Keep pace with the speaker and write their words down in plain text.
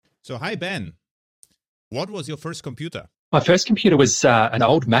So, hi, Ben. What was your first computer? My first computer was an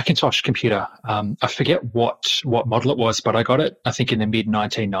old Macintosh computer. I forget what model it was, but I got it, I think, in the mid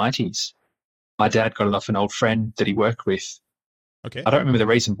 1990s. My dad got it off an old friend that he worked with. Okay. I don't remember the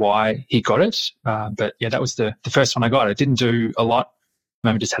reason why he got it, but yeah, that was the first one I got. It didn't do a lot. I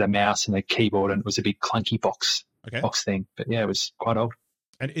remember just had a mouse and a keyboard, and it was a big clunky box Okay. thing. But yeah, it was quite old.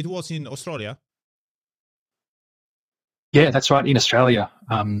 And it was in Australia? Yeah, that's right, in Australia.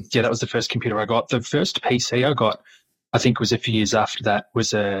 Yeah, that was the first computer I got. The first PC I got, I think, was a few years after that.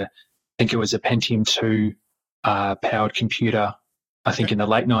 I think it was a Pentium 2 powered computer. I think Okay. in the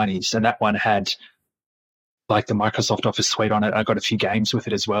late 90s, and that one had like the Microsoft Office suite on it. I got a few games with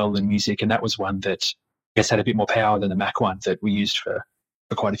it as well and music, and that was one that I guess had a bit more power than the Mac one that we used for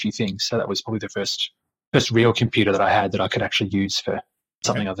quite a few things. So that was probably the first real computer that I had that I could actually use for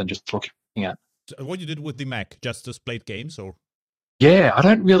something other than just looking at. So what you did with the Mac? Just played games, or? Yeah, I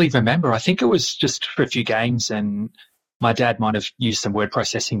don't really remember. I think it was just for a few games, and my dad might have used some word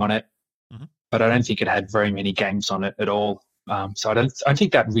processing on it, Mhm. but I don't think it had very many games on it at all. So I don't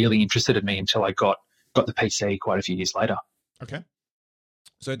think that really interested me until I got the PC quite a few years later. Okay.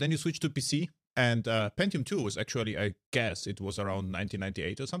 So then you switched to PC, and Pentium 2 was actually, I guess, it was around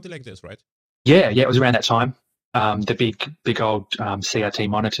 1998 or something like this, right? Yeah, it was around that time. The big old CRT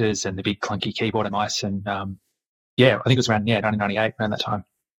monitors and the big clunky keyboard and mice, and yeah, I think it was around 1998, around that time.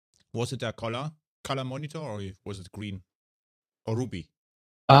 Was it a color monitor, or was it green or ruby?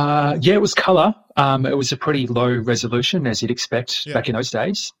 Yeah, it was color. It was a pretty low resolution, as you'd expect back in those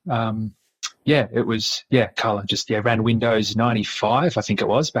days. Yeah, it was, color. Just, ran Windows 95, I think it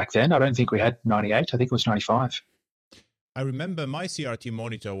was back then. I don't think we had 98. I think it was 95. I remember my CRT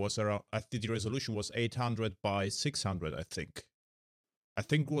monitor was around, I think the resolution was 800 by 600, I think. I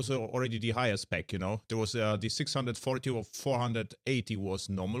think was already the highest spec, you know. There was the 640 or 480 was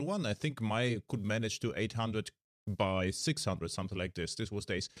normal one. I think my could manage to 800 by 600, something like this. This was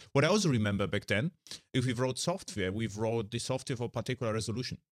days. What I also remember back then, if we wrote software, we wrote the software for a particular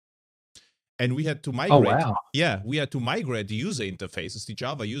resolution. And we had to migrate. Oh, wow. Yeah, we had to migrate the user interfaces, the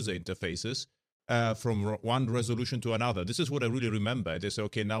Java user interfaces, from one resolution to another. This is what I really remember. They say,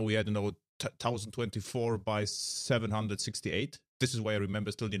 okay, now we had 1024 by 768. This is why I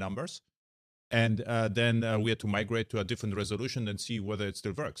remember still the numbers. And then we had to migrate to a different resolution and see whether it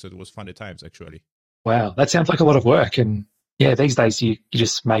still works. So it was fun at times, actually. Wow, that sounds like a lot of work. And yeah, these days you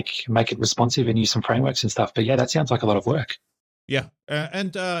just make it responsive and use some frameworks and stuff. But yeah, that sounds like a lot of work. Yeah,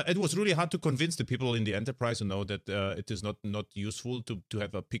 and it was really hard to convince the people in the enterprise to know that it is not useful to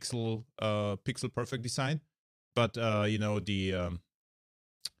have a pixel perfect design. But the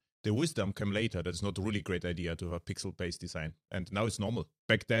wisdom came later. That's not a really great idea to have a pixel based design, and now it's normal.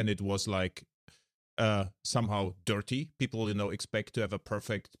 Back then it was like somehow dirty. People expect to have a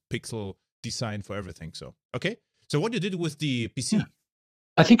perfect pixel design for everything. So okay, so what you did with the PC? Yeah.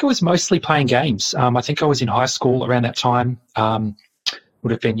 I think it was mostly playing games. I think I was in high school around that time.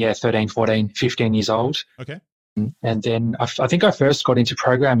 Would have been 13, 14, 15 years old. Okay. And then I think I first got into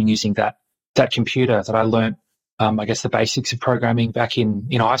programming using that computer that I learnt, I guess, the basics of programming back in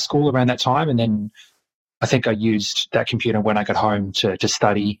high school around that time. And then I think I used that computer when I got home to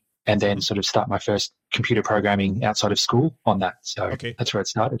study and then sort of start my first computer programming outside of school on that. So That's where it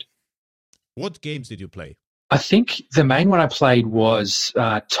started. What games did you play? I think the main one I played was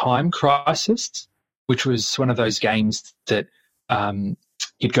Time Crisis, which was one of those games that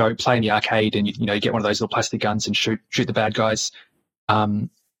you'd go play in the arcade and you get one of those little plastic guns and shoot the bad guys. I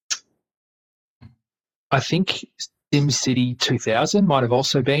think SimCity 2000 might have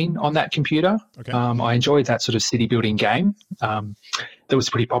also been on that computer. Okay. I enjoyed that sort of city building game. That was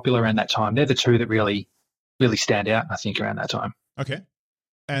pretty popular around that time. They're the two that really stand out, I think, around that time. Okay.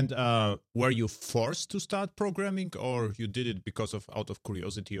 And were you forced to start programming, or you did it out of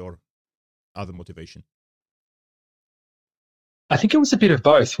curiosity or other motivation? I think it was a bit of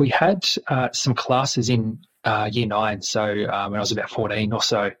both. We had some classes in year 9, so when I was about 14 or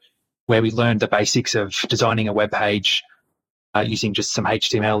so, where we learned the basics of designing a web page using just some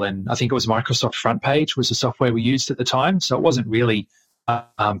HTML, and I think it was Microsoft Front Page was the software we used at the time. So it wasn't really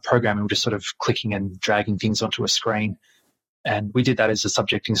programming, we were just sort of clicking and dragging things onto a screen. And we did that as a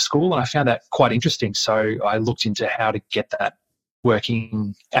subject in school, and I found that quite interesting. So I looked into how to get that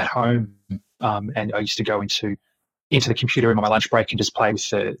working at home, and I used to go into the computer in my lunch break and just play with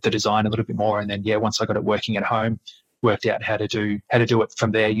the design a little bit more. And then, once I got it working at home, worked out how to do it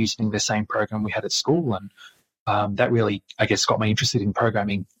from there using the same program we had at school. And that really, I guess, got me interested in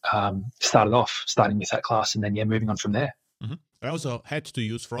programming. Starting with that class, and then, moving on from there. Mm-hmm. I also had to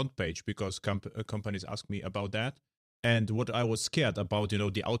use Front Page because companies asked me about that. And what I was scared about,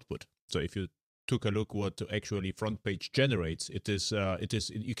 the output. So if you took a look what actually front page generates, it is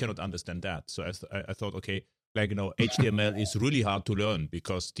you cannot understand that. So I thought, okay, HTML is really hard to learn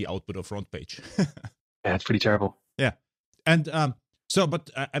because the output of front page. Yeah, it's pretty terrible. Yeah, and but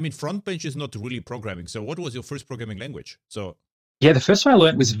I mean, front page is not really programming. So what was your first programming language? So yeah, the first one I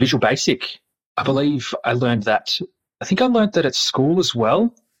learned was Visual Basic. I believe I learned that. I think I learned that at school as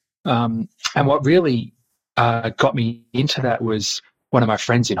well. And what really got me into that was one of my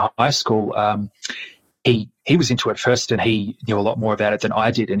friends in high school. He was into it first, and he knew a lot more about it than I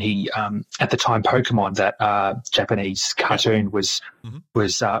did. And he, at the time, Pokemon, that Japanese cartoon, was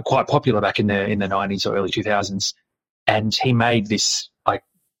quite popular back in the 90s or early 2000s. And he made this like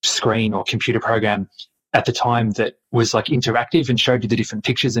screen or computer program at the time that was like interactive and showed you the different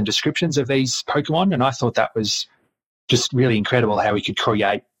pictures and descriptions of these Pokemon. And I thought that was just really incredible how he could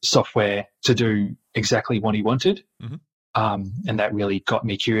create software to do exactly what he wanted. And that really got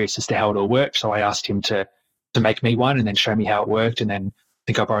me curious as to how it all worked. So I asked him to make me one and then show me how it worked. And then I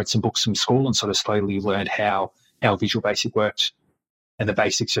think I borrowed some books from school and sort of slowly learned how Visual Basic worked and the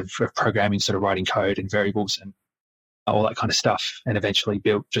basics of programming, sort of writing code and variables and all that kind of stuff. And eventually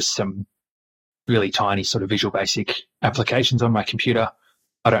built just some really tiny sort of Visual Basic applications on my computer.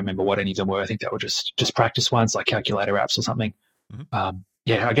 I don't remember what any of them were. I think they were just practice ones like calculator apps or something. I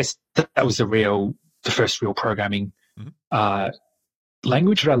guess that was the first real programming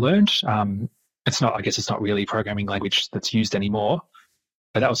language that I learned. I guess it's not really a programming language that's used anymore,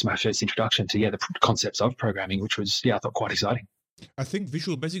 but that was my first introduction to the concepts of programming, which was I thought quite exciting. I think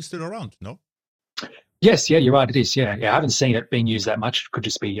Visual Basic is still around, no? Yes, you're right, it is. Yeah, I haven't seen it being used that much. It could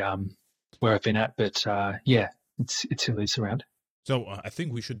just be where I've been at, but it still is around. So I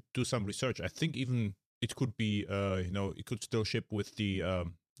think we should do some research. I think even it could be, it could still ship with the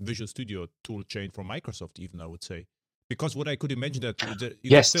Visual Studio tool chain from Microsoft, even, I would say. Because what I could imagine that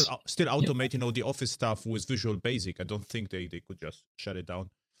you can still automate, the Office stuff with Visual Basic. I don't think they could just shut it down.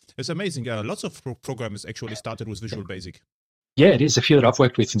 It's amazing. Lots of programmers actually started with Visual Basic. Yeah, it is. A few that I've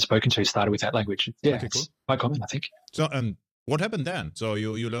worked with and spoken to started with that language. Yeah, okay, cool. It's quite common, I think. So, what happened then? So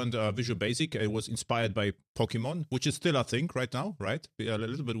you learned Visual Basic. It was inspired by Pokemon, which is still a thing right now, right? A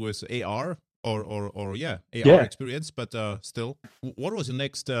little bit with AR or AR experience, but still. What was the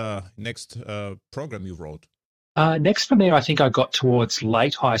next program you wrote? Next from there, I think I got towards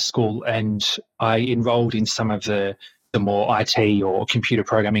late high school and I enrolled in some of the more IT or computer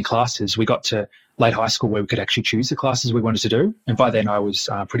programming classes. We got to late high school where we could actually choose the classes we wanted to do. And by then I was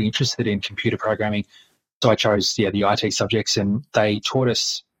pretty interested in computer programming. So I chose the IT subjects and they taught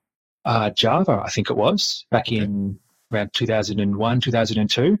us Java, I think it was, back in around 2001,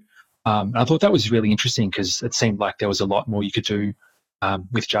 2002. And I thought that was really interesting because it seemed like there was a lot more you could do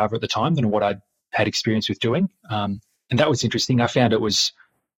with Java at the time than what I'd had experience with doing. And that was interesting. I found it was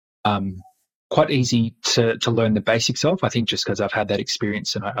quite easy to learn the basics of, I think just because I've had that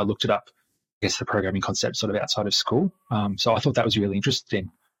experience and I looked it up, I guess the programming concept sort of outside of school. So I thought that was really interesting.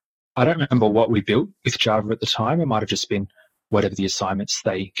 I don't remember what we built with Java at the time. It might have just been whatever the assignments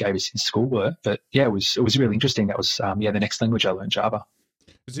they gave us in school were. But yeah, it was really interesting. That was the next language I learned, Java.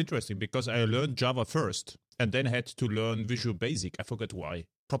 It's interesting because I learned Java first and then had to learn Visual Basic. I forgot why.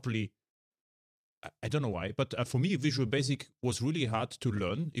 Properly, I don't know why. But for me, Visual Basic was really hard to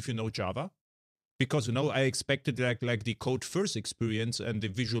learn if you know Java. Because, I expected like the code first experience and the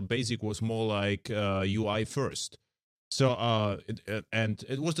Visual Basic was more like UI first. So, and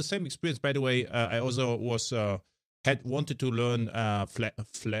it was the same experience, by the way. I also had wanted to learn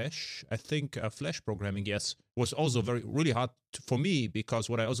Flash. I think Flash programming, yes, was also really hard for me because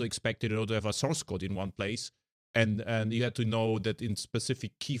what I also expected, to have a source code in one place. And you had to know that in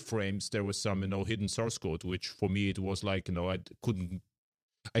specific keyframes, there was some, hidden source code, which for me, it was like,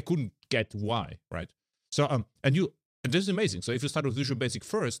 I couldn't get why, right? So, and this is amazing. So if you start with Visual Basic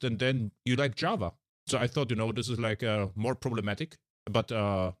first, and then you like Java. So I thought, this is like more problematic, but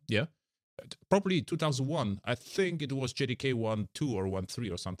probably 2001. I think it was JDK 1.2 or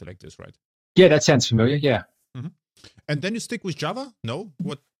 1.3 or something like this, right? Yeah, that sounds familiar. Yeah. Mm-hmm. And then you stick with Java? No?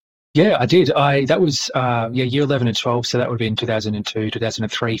 What? Yeah, I did. That was year 11 and 12. So that would be in 2002,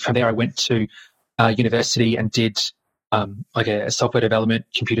 2003. From there, I went to university and did like a software development,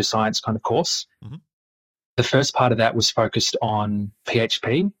 computer science kind of course. Mm-hmm. The first part of that was focused on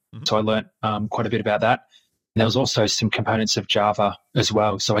PHP. Mm-hmm. So I learned quite a bit about that. And there was also some components of Java as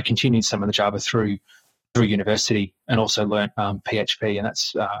well. So I continued some of the Java through university and also learned PHP. And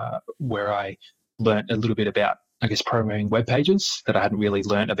that's where I learned a little bit about, I guess, programming web pages that I hadn't really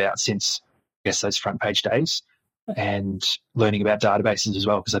learned about since, I guess, those front page days, and learning about databases as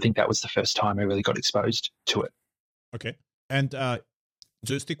well, because I think that was the first time I really got exposed to it. Okay. And so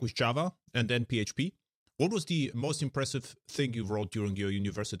you stick with Java and then PHP. What was the most impressive thing you wrote during your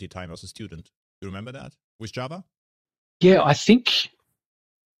university time as a student? You remember that with Java? Yeah, I think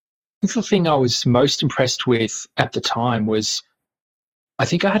the thing I was most impressed with at the time was I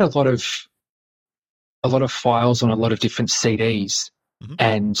think I had a lot of files on a lot of different CDs, Mm-hmm.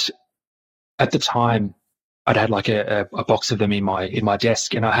 and at the time I'd had like a box of them in my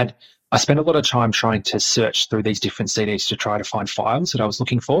desk, and I spent a lot of time trying to search through these different CDs to try to find files that I was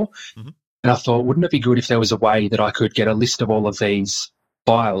looking for. Mm-hmm. And I thought, wouldn't it be good if there was a way that I could get a list of all of these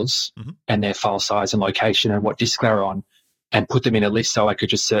files Mm-hmm. and their file size and location and what disk they're on, and put them in a list so I could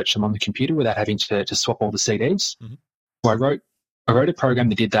just search them on the computer without having to swap all the CDs. Mm-hmm. So I wrote a program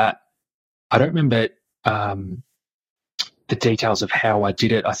that did that. I don't remember the details of how I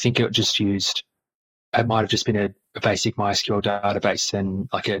did it. I think it might have just been a basic MySQL database and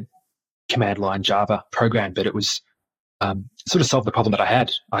like a command line Java program, but it was sort of solved the problem that I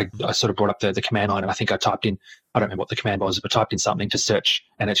had. I sort of brought up the command line, and I think I typed in, I don't remember what the command was, but typed in something to search,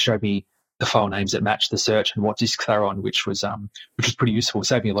 and it showed me the file names that matched the search and what disks they're on, which was pretty useful. It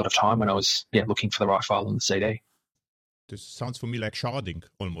saved me a lot of time when I was looking for the right file on the CD. This sounds for me like sharding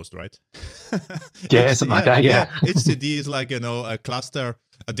almost, right? Yeah, something like that. Yeah. HCD is like a cluster,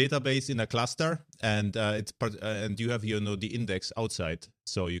 a database in a cluster, and and you have the index outside,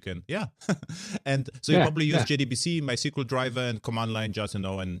 so you can and so you probably use JDBC, MySQL driver, and command line just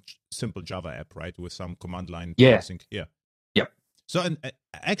and simple Java app, right, with some command line parsing. Yeah. Yep. So and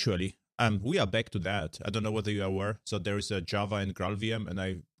actually, we are back to that. I don't know whether you are aware. So there is a Java and GraalVM,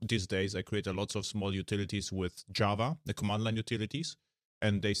 and these days I create lots of small utilities with Java, the command line utilities,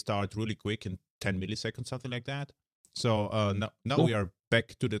 and they start really quick in 10 milliseconds, something like that. So now Cool. we are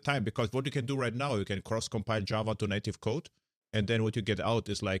back to the time, because what you can do right now, you can cross-compile Java to native code, and then what you get out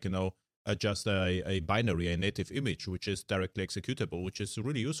is like just a binary, a native image, which is directly executable, which is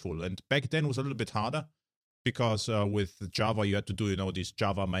really useful. And back then it was a little bit harder, because with Java you had to do this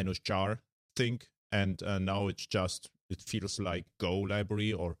Java minus jar thing, and now it feels like Go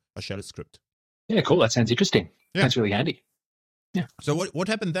library or a shell script. Yeah, cool. That sounds interesting. Yeah. That's really handy. Yeah. So what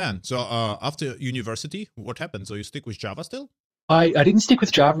happened then? So after university, what happened? So you stick with Java still? I didn't stick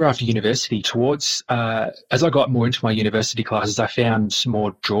with Java after university. Towards as I got more into my university classes, I found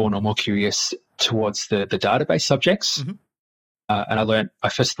more drawn or more curious towards the database subjects. Mm-hmm. And I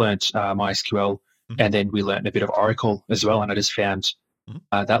first learned MySQL, and then we learned a bit of Oracle as well. And I just found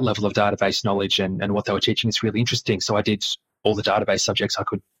that level of database knowledge and what they were teaching is really interesting. So I did all the database subjects I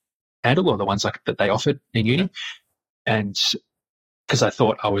could handle, or the ones that they offered in uni. And because I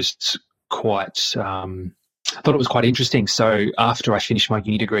thought I was quite, I thought it was quite interesting. So after I finished my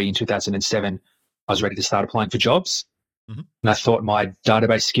uni degree in 2007, I was ready to start applying for jobs. And I thought my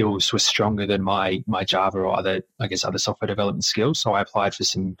database skills were stronger than my Java or other software development skills. So I applied for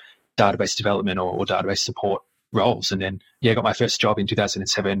some database development or database support roles. And then, got my first job in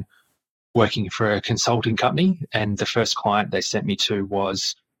 2007 working for a consulting company. And the first client they sent me to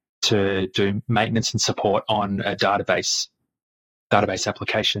was to do maintenance and support on a database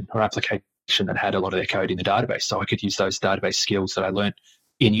application that had a lot of their code in the database. So I could use those database skills that I learned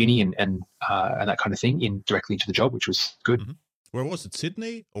in uni and that kind of thing directly into the job, which was good. Mm-hmm. Where was it?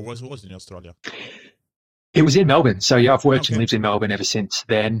 Sydney, or was it in Australia? It was in Melbourne. So I've worked and lived in Melbourne ever since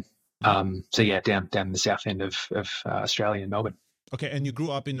then. Down the south end of Australia in Melbourne. Okay, and you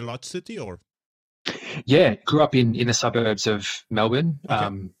grew up in a large city, or? Yeah, grew up in the suburbs of Melbourne,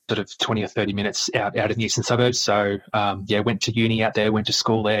 sort of 20 or 30 minutes out of the eastern suburbs. So went to uni out there, went to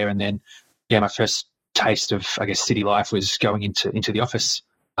school there, and then my first taste of city life was going into the office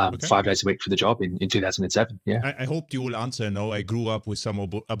 5 days a week for the job in 2007. Yeah. I hoped you will answer. No, I grew up with some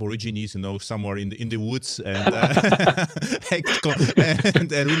Aborigines, somewhere in the woods, and and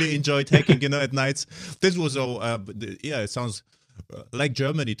I really enjoyed hiking, at nights. This was it sounds like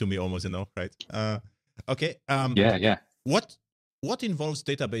Germany to me almost, right? Okay. What involves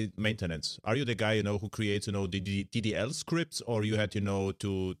database maintenance? Are you the guy who creates the DDL scripts, or you had to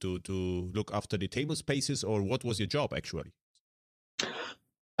look after the table spaces, or what was your job actually?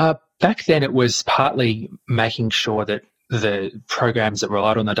 Back then, it was partly making sure that the programs that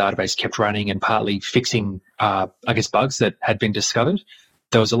relied on the database kept running, and partly fixing, bugs that had been discovered.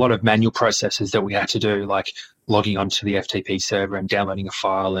 There was a lot of manual processes that we had to do, like logging onto the FTP server and downloading a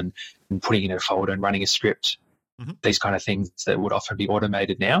file and putting it in a folder and running a script. These kind of things that would often be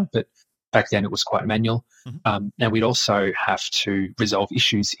automated now, but back then it was quite manual. And we'd also have to resolve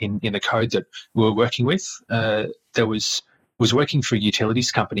issues in the code that we were working with. There was working for a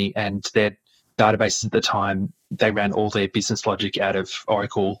utilities company, and their databases at the time, they ran all their business logic out of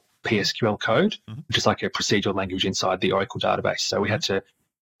Oracle PSQL code, which is like a procedural language inside the Oracle database. So we had to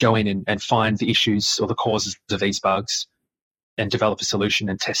go in and find the issues or the causes of these bugs and develop a solution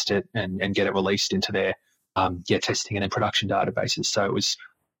and test it and get it released into their testing and then production databases. So it was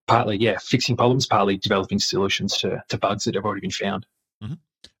partly fixing problems, partly developing solutions to bugs that have already been found.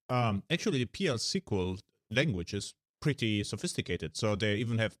 Actually, the PL SQL language is pretty sophisticated. So they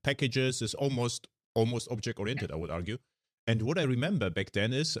even have packages. It's almost object oriented, I would argue. And what I remember back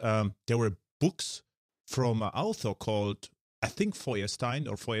then is there were books from an author called, I think, Feuerstein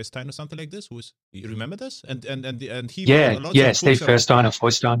or something like this. You remember this? And he Steve Feuerstein or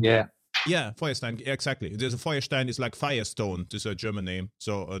Feuerstein, Yeah, Feuerstein, exactly. There's a Feuerstein is like Firestone. This is a German name.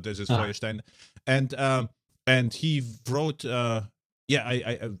 So this is Feuerstein, and he wrote for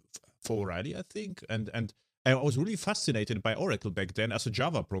O'Reilly, I think, and I was really fascinated by Oracle back then as a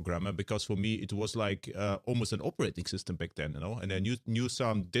Java programmer, because for me it was like almost an operating system back then, And I knew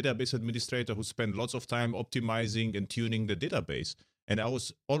some database administrator who spent lots of time optimizing and tuning the database, and I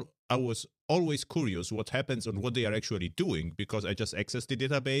was always curious what happens and what they are actually doing, because I just accessed the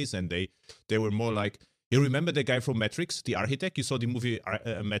database and they were more like, you remember the guy from Matrix, the architect? You saw the movie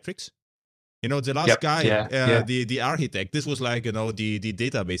Matrix? The last guy, the architect. This was like, the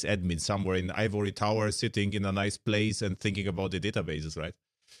database admin somewhere in Ivory Tower, sitting in a nice place and thinking about the databases, right?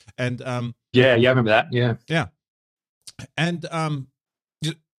 And I remember that. Yeah.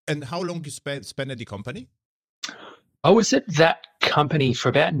 And how long you spent at the company? I was at that company for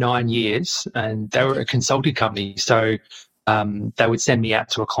about 9 years, and they were a consulting company. So they would send me out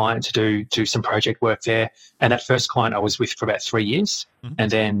to a client to do some project work there. And that first client I was with for about 3 years. And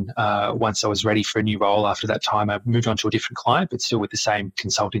then once I was ready for a new role after that time, I moved on to a different client, but still with the same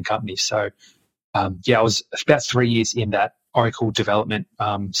consulting company. So I was about 3 years in that Oracle development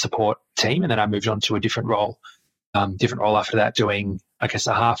support team. And then I moved on to a different role after that, doing, I guess,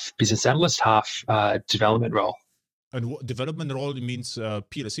 a half business analyst, half development role. And what development role means PL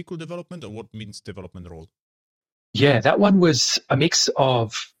SQL development, or what means development role? Yeah, that one was a mix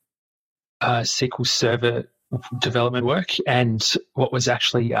of SQL Server development work and what was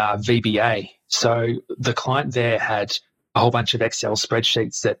actually VBA. So the client there had a whole bunch of Excel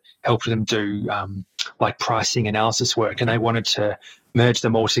spreadsheets that helped them do like pricing analysis work, and they wanted to merge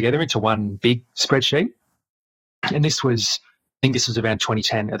them all together into one big spreadsheet. And I think this was around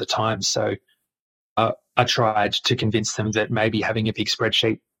 2010 at the time. So I tried to convince them that maybe having a big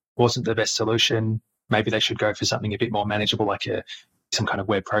spreadsheet wasn't the best solution. Maybe they should go for something a bit more manageable, like some kind of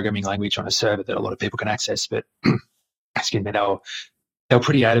web programming language on a server that a lot of people can access. But excuse me, they were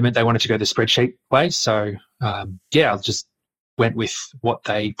pretty adamant they wanted to go the spreadsheet way. So I just went with what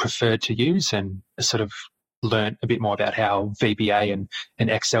they preferred to use and sort of learned a bit more about how VBA and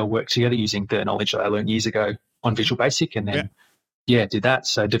Excel work together using the knowledge that I learned years ago on Visual Basic, and then did that.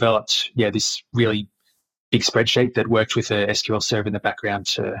 So developed this really big spreadsheet that worked with a SQL server in the background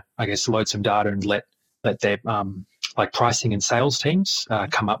to, I guess, load some data and let their like pricing and sales teams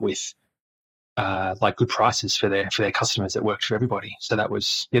come up with like good prices for their customers that worked for everybody. So that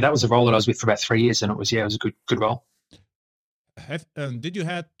was a role that I was with for about 3 years, and it was a good role. Did you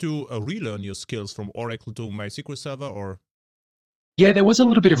have to relearn your skills from Oracle to MySQL Server, or? Yeah, there was a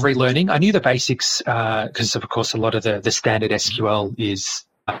little bit of relearning. I knew the basics because, of course, a lot of the standard SQL is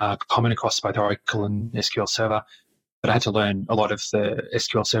common across both Oracle and SQL Server. But I had to learn a lot of the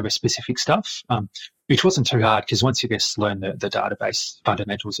SQL Server specific stuff, which wasn't too hard because once you just learn the database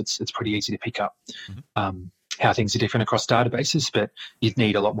fundamentals, it's pretty easy to pick up how things are different across databases. But you'd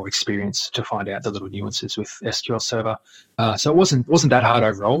need a lot more experience to find out the little nuances with SQL Server. So it wasn't that hard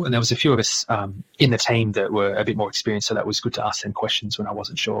overall. And there was a few of us in the team that were a bit more experienced, so that was good to ask them questions when I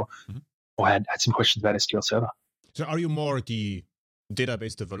wasn't sure or had some questions about SQL Server. So are you more the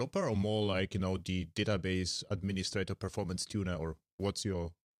database developer or more like, the database administrator, performance tuner, or what's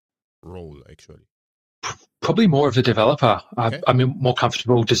your role actually? Probably more of a developer. Okay. I'm more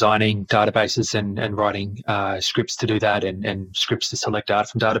comfortable designing databases and writing scripts to do that and scripts to select data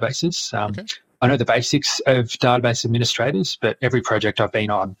from databases. I know the basics of database administrators, but every project I've been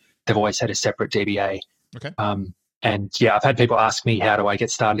on, they've always had a separate DBA. Okay. I've had people ask me, how do I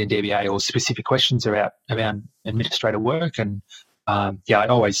get started in DBA, or specific questions around administrator work, and I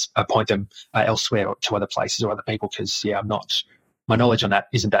always point them elsewhere to other places or other people because, my knowledge on that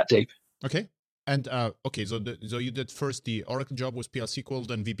isn't that deep. Okay. And, so you did first the Oracle job with PL SQL,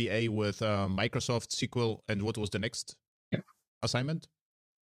 then VBA with Microsoft SQL, and what was the next assignment?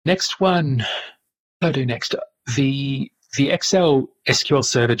 Next one, what did I do next? The Excel SQL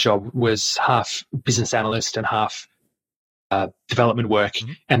Server job was half business analyst and half development work.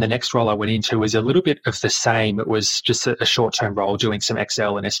 Mm-hmm. And the next role I went into was a little bit of the same. It was just a short-term role doing some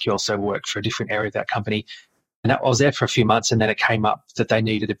Excel and SQL Server work for a different area of that company. And I was there for a few months, and then it came up that they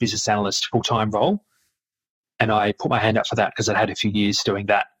needed a business analyst full-time role. And I put my hand up for that because I'd had a few years doing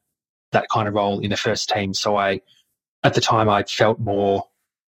that kind of role in the first team. So at the time, I felt more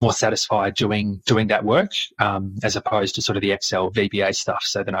satisfied doing that work as opposed to sort of the Excel VBA stuff.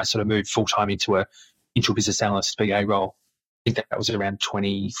 So then I sort of moved full-time into a business analyst BA role. I think that was around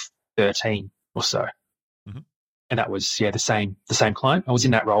 2013 or so. Mm-hmm. And that was, the same client. I was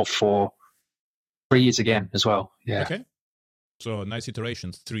in that role for 3 years again as well. Yeah. Okay. So nice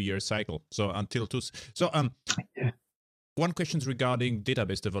iterations, 3-year cycle. So until two. So one question regarding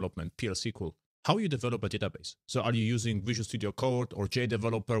database development, PL SQL. How you develop a database? So are you using Visual Studio Code or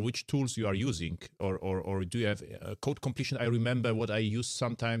JDeveloper? Which tools you are using, or do you have code completion? I remember what I used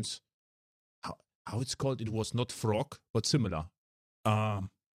sometimes. How it's called? It was not Frog, but similar.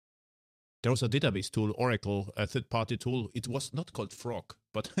 There was a database tool, Oracle, a third-party tool. It was not called Frog,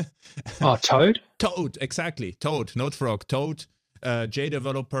 but Toad. Toad, exactly. Toad, not Frog. Toad.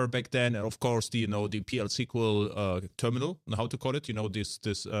 JDeveloper back then, and of course the PL SQL terminal, how to call it,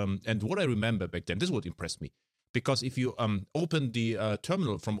 this and what I remember back then, this would impress me, because if you open the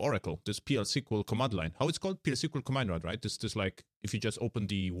terminal from Oracle, this PL SQL command line, how it's called, PL SQL command line, right? This like if you just open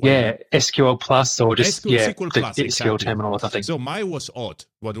the SQL Plus or just SQL Plus, the exactly. SQL terminal or something. So mine was odd.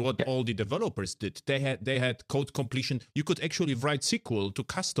 What all the developers did, they had code completion. You could actually write SQL to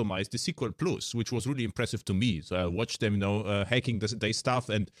customize the SQL Plus, which was really impressive to me. So I watched them, hacking their stuff,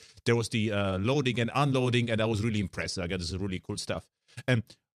 and there was the loading and unloading, and I was really impressed. I got this really cool stuff. And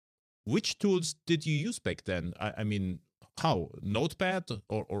which tools did you use back then? I mean, how? Notepad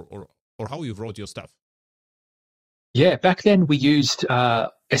or how you wrote your stuff? Yeah, back then we used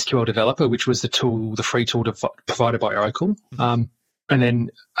SQL Developer, which was the free tool provided by Oracle. Mm-hmm. And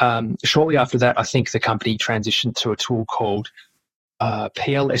then shortly after that, I think the company transitioned to a tool called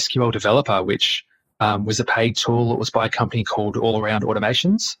PL SQL Developer, which was a paid tool. It was by a company called All Around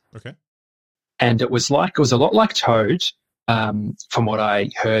Automations. Okay. And it was a lot like Toad, from what I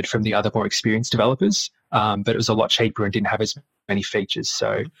heard from the other more experienced developers, but it was a lot cheaper and didn't have as many features.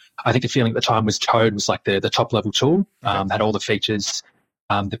 So I think the feeling at the time was Toad was like the top level tool, had all the features,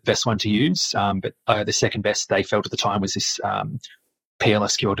 the best one to use. But the second best they felt at the time was this PL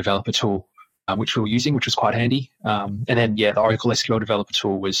SQL Developer tool, which we were using, which was quite handy. And then, the Oracle SQL Developer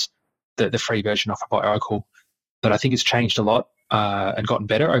tool was the free version offered by Oracle. But I think it's changed a lot and gotten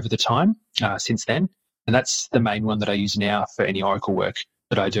better over the time since then. And that's the main one that I use now for any Oracle work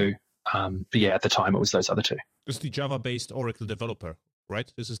that I do. But at the time it was those other two. This is the Java-based Oracle developer,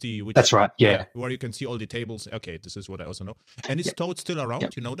 right? This is That's right, yeah. Where you can see all the tables. Okay, this is what I also know. And is Toad still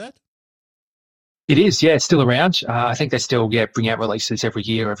around? You know that? It is, it's still around. I think they still bring out releases every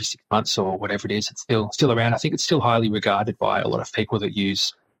year, every 6 months or whatever it is. It's still around. I think it's still highly regarded by a lot of people that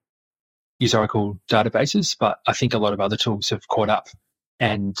use Oracle databases, but I think a lot of other tools have caught up,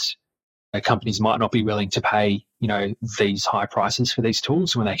 and companies might not be willing to pay, these high prices for these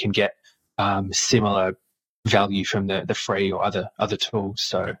tools when they can get similar value from the free or other tools.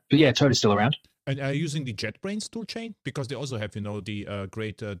 So, but Toad is still around. And are you using the JetBrains toolchain? Because they also have, the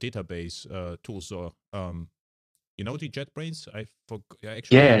great database tools. Or, the JetBrains?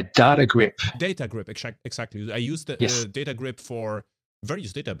 DataGrip. DataGrip, exactly. I use the DataGrip for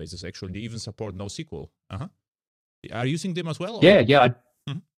various databases, actually. They even support NoSQL. Are you using them as well? Or?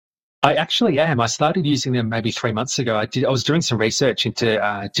 I actually am. I started using them maybe 3 months ago. I was doing some research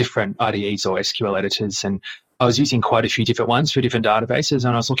into different IDEs or SQL editors, and I was using quite a few different ones for different databases,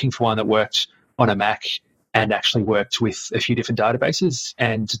 and I was looking for one that worked on a Mac and actually worked with a few different databases,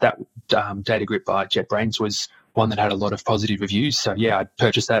 and that DataGrip by JetBrains was one that had a lot of positive reviews. So I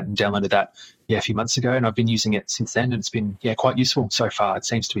purchased that and downloaded that a few months ago, and I've been using it since then, and it's been quite useful so far. It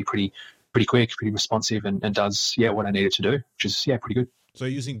seems to be pretty quick, pretty responsive, and does what I need it to do, which is pretty good. So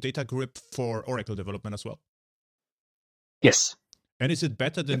you're using DataGrip for Oracle development as well? Yes. And is it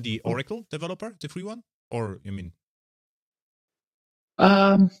better than the Oracle developer, the free one? Or you mean?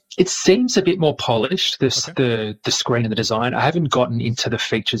 It seems a bit more polished, the screen and the design. I haven't gotten into the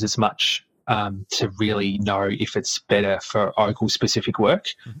features as much to really know if it's better for Oracle specific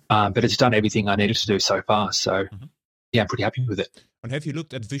work, but it's done everything I needed to do so far. So I'm pretty happy with it. And have you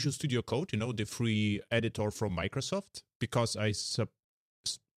looked at Visual Studio Code, the free editor from Microsoft? Because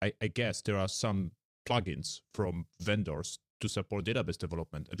I guess there are some plugins from vendors to support database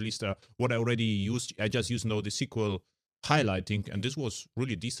development. At least what I already used, I just used the SQL highlighting, and this was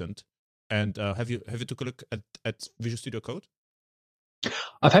really decent. And have you took a look at Visual Studio Code?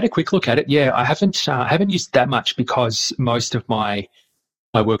 I've had a quick look at it. Yeah, I haven't used that much because most of my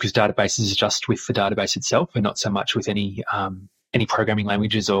work with databases is just with the database itself, and not so much with any programming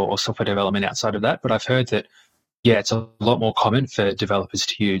languages or software development outside of that. But I've heard that it's a lot more common for developers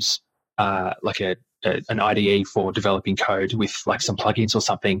to use like an IDE for developing code with like some plugins or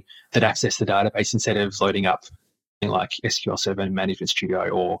something that access the database instead of loading up something like SQL Server Management Studio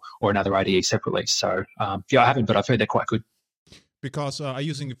or another IDE separately. So I haven't, but I've heard they're quite good. Because I'm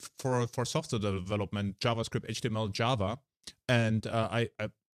using it for software development, JavaScript, HTML, Java, and I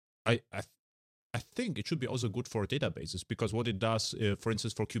think it should be also good for databases, because what it does, for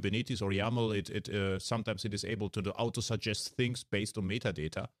instance, for Kubernetes or YAML, it sometimes it is able to auto suggest things based on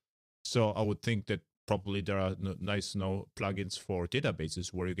metadata. So I would think that probably there are nice plugins for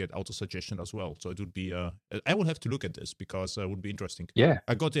databases where you get auto suggestion as well. So it would be I will have to look at this because it would be interesting. Yeah,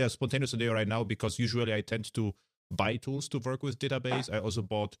 I got a spontaneous idea right now because usually I tend to buy tools to work with database. I also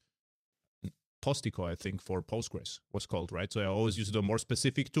bought Postico, I think, for Postgres was called, right? So I always use the more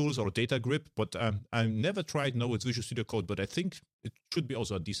specific tools or data grip, but I never tried with Visual Studio Code, but I think it should be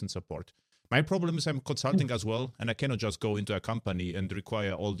also a decent support. My problem is I'm consulting as well, and I cannot just go into a company and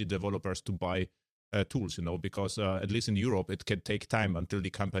require all the developers to buy tools, because at least in Europe, it can take time until the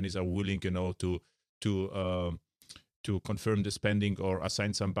companies are willing, to confirm the spending or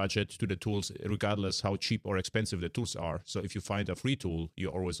assign some budget to the tools, regardless how cheap or expensive the tools are. So if you find a free tool,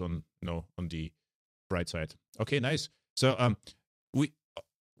 you're always on the bright side. Okay, nice. So we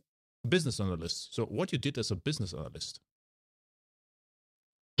business analysts. So what you did as a business analyst?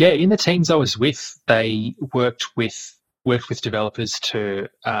 Yeah, in the teams I was with, they worked with developers to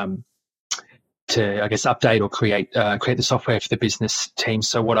I guess update or create the software for the business team.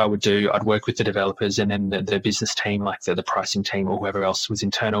 So what I would do, I'd work with the developers and then the business team, like the pricing team or whoever else was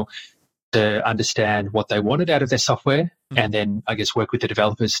internal, to understand what they wanted out of their software, and then I guess work with the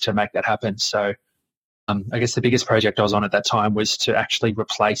developers to make that happen. So I guess the biggest project I was on at that time was to actually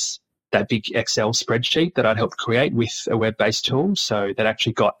replace that big Excel spreadsheet that I'd helped create with a web-based tool. So that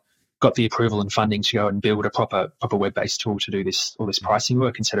actually got the approval and funding to go and build a proper web-based tool to do all this pricing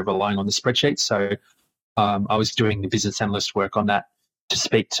work instead of relying on the spreadsheet. So I was doing the business analyst work on that to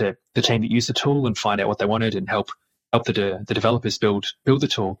speak to the team that used the tool and find out what they wanted and help the developers build the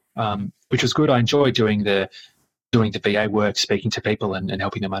tool, which was good. I enjoyed doing the BA work, speaking to people and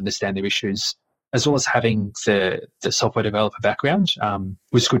helping them understand their issues, as well as having the software developer background.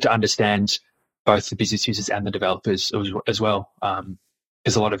 Was good to understand both the business users and the developers as well,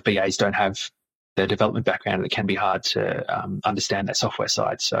 because a lot of BAs don't have the development background, and it can be hard to understand that software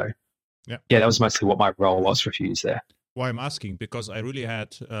side. So yeah, that was mostly what my role was for a few years there. Why I'm asking, because I really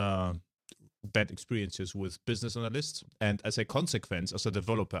had bad experiences with business analysts, and as a consequence, as a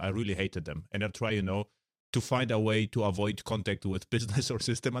developer, I really hated them, and I try, to find a way to avoid contact with business or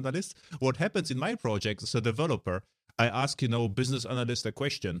system analysts. What happens in my project as a developer, I ask, business analyst a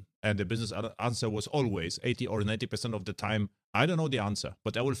question, and the business answer was always 80 or 90% of the time, I don't know the answer,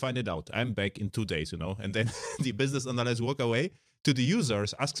 but I will find it out. I'm back in 2 days, and then the business analyst walk away to the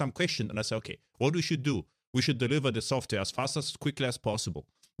users, ask some question, and I say, okay, what we should do? We should deliver the software as fast as quickly as possible.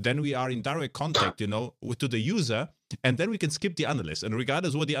 Then we are in direct contact, to the user, and then we can skip the analyst. And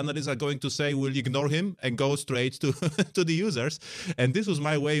regardless what the analysts are going to say, we'll ignore him and go straight to to the users. And this was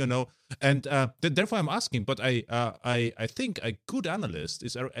my way, And therefore, I'm asking. But I think a good analyst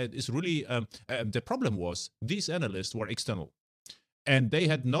is really the problem was these analysts were external, and they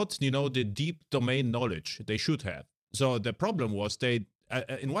had not, the deep domain knowledge they should have. So the problem was they,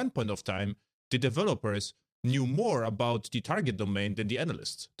 in one point of time, the developers knew more about the target domain than the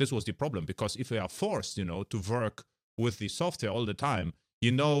analysts. This was the problem, because if they are forced, to work with the software all the time,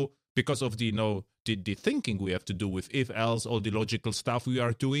 because of the, the thinking we have to do with if else, all the logical stuff we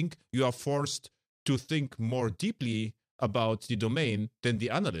are doing, you are forced to think more deeply about the domain than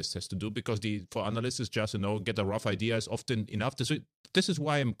the analyst has to do, because for analysts is just, get a rough idea is often enough. So this is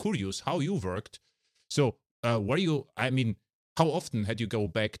why I'm curious how you worked. So how often had you go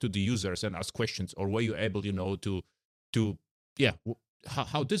back to the users and ask questions, or were you able,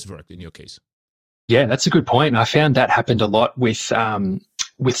 how this worked in your case? Yeah, that's a good point. I found that happened a lot with some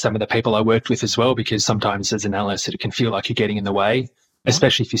of the people I worked with as well, because sometimes as an analyst, it can feel like you're getting in the way,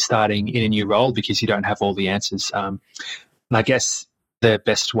 especially if you're starting in a new role because you don't have all the answers. And I guess the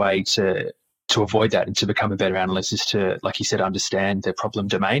best way to avoid that and to become a better analyst is to, like you said, understand the problem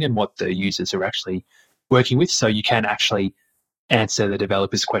domain and what the users are actually working with, so you can actually answer the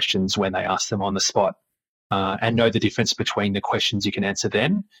developers' questions when they ask them on the spot, and know the difference between the questions you can answer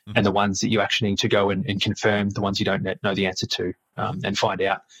then and the ones that you actually need to go and confirm, the ones you don't know the answer to, and find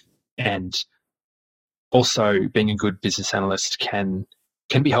out. And also being a good business analyst can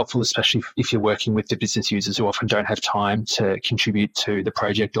be helpful, especially if you're working with the business users who often don't have time to contribute to the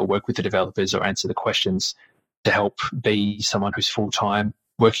project or work with the developers or answer the questions, to help be someone who's full-time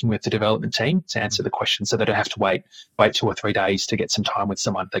working with the development team to answer the questions, so they don't have to wait 2 or 3 days to get some time with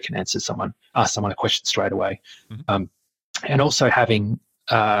someone. They can ask someone a question straight away. And also having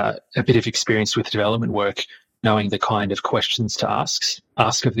a bit of experience with development work, knowing the kind of questions to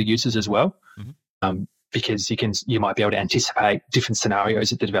ask of the users as well. Because you might be able to anticipate different scenarios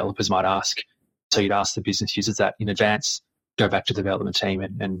that the developers might ask. So you'd ask the business users that in advance, go back to the development team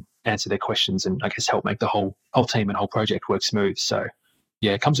and answer their questions, and I guess help make the whole team and whole project work smooth. So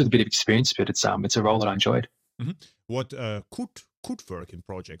yeah, it comes with a bit of experience, but it's a role that I enjoyed. What could work in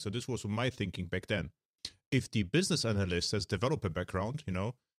projects? So this was my thinking back then. If the business analyst has developer background,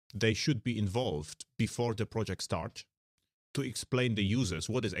 they should be involved before the project starts to explain the users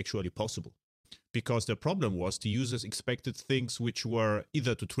what is actually possible. Because the problem was the users expected things which were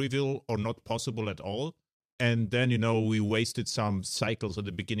either too trivial or not possible at all. And then, we wasted some cycles at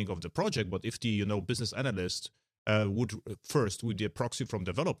the beginning of the project. But if the, business analyst would be a proxy from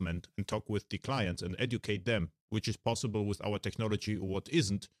development and talk with the clients and educate them, which is possible with our technology or what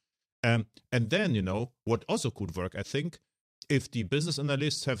isn't. And then, what also could work, I think, if the business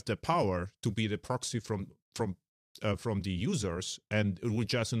analysts have the power to be the proxy from the users, and it would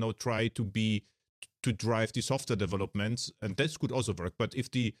just try to drive the software developments, and that could also work. But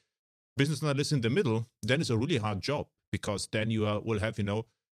if the business analyst in the middle, then it's a really hard job, because then you will have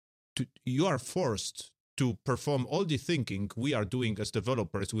you are forced to perform all the thinking we are doing as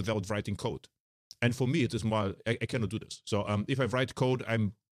developers without writing code. And for me, it is more I cannot do this. So if I write code,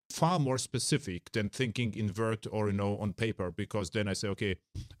 I'm far more specific than thinking in Word or on paper, because then I say, okay,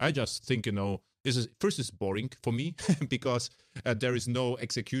 I just think it's boring for me because there is no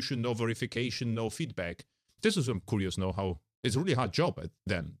execution, no verification, no feedback. This is, I'm curious now how it's a really hard job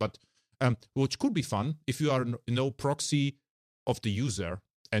then, but which could be fun if you are proxy of the user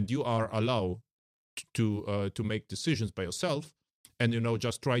and you are allowed to make decisions by yourself, and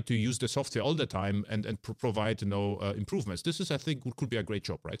just try to use the software all the time and provide improvements. This is, I think, could be a great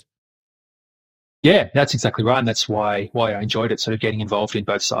job, right? Yeah, that's exactly right, and that's why I enjoyed it. Sort of getting involved in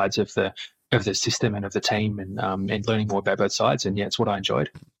both sides of the system and of the team, and learning more about both sides. And yeah, it's what I enjoyed.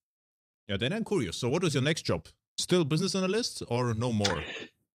 Yeah, then I'm curious. So, what was your next job? Still business analyst or no more?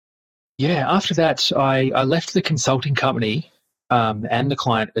 Yeah, after that, I left the consulting company and the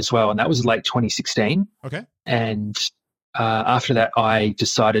client as well, and that was late 2016. Okay. And after that, I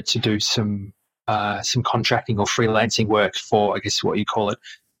decided to do some contracting or freelancing work for, I guess, what you call it.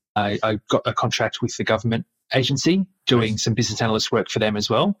 I got a contract with the government agency doing some business analyst work for them as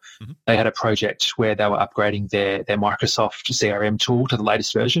well. They had a project where they were upgrading their Microsoft CRM tool to the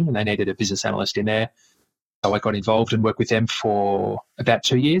latest version, and they needed a business analyst in there. So I got involved and worked with them for about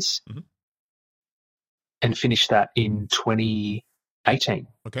 2 years and finished that in 2018.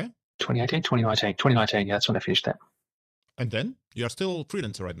 Okay. 2019, yeah, that's when I finished that. And then you're still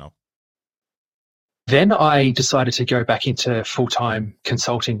freelancer right now? Then I decided to go back into full-time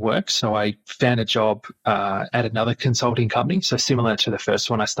consulting work. So I found a job at another consulting company. So similar to the first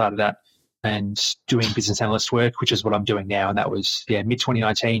one I started at, and doing business analyst work, which is what I'm doing now. And that was,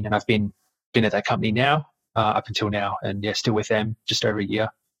 mid-2019. And I've been at that company now up until now. And still with them just over a year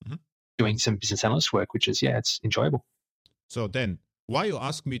doing some business analyst work, which is, it's enjoyable. So then why you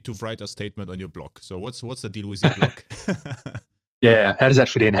ask me to write a statement on your blog? So what's the deal with your blog? Yeah. How does that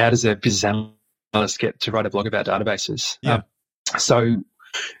fit in? How does a business analyst get to write a blog about databases? Yeah. So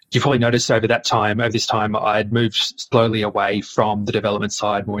you probably noticed over this time, I'd moved slowly away from the development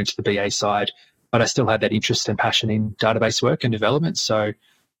side, more into the BA side, but I still had that interest and passion in database work and development. So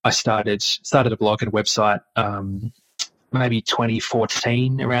I started a blog and a website maybe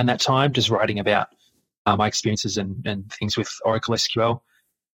 2014, around that time, just writing about my experiences and things with Oracle SQL,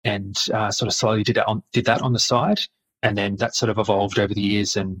 and sort of slowly did that on the side. And then that sort of evolved over the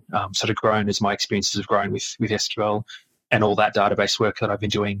years and sort of grown as my experiences have grown with SQL and all that database work that I've been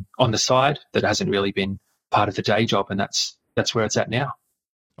doing on the side that hasn't really been part of the day job. And that's where it's at now.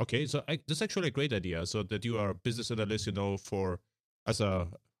 Okay, so that's actually a great idea. So that you are a business analyst, as a,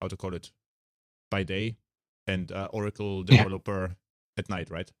 how to call it, by day, and Oracle developer at night,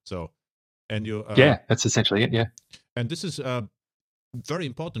 right? So, and you... that's essentially it, yeah. And this is... very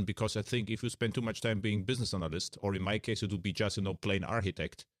important, because I think if you spend too much time being business analyst, or in my case, it would be just, plain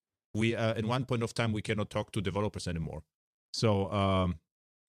architect, we, at one point of time, we cannot talk to developers anymore. So,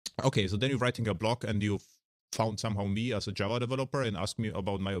 okay, so then you're writing a blog and you found somehow me as a Java developer and asked me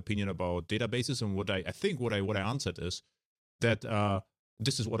about my opinion about databases. And what I answered is that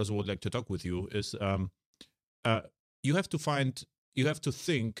this is what I would like to talk with you is you have to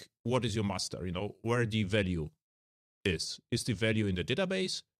think what is your master, where the value is. Is the value in the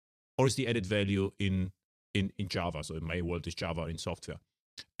database, or is the added value in Java? So in my world is Java in software.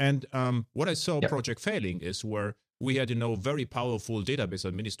 And what I saw project failing is where we had, very powerful database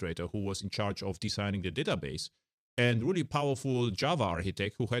administrator who was in charge of designing the database, and really powerful Java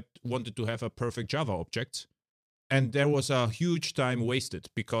architect who wanted to have a perfect Java object. And there was a huge time wasted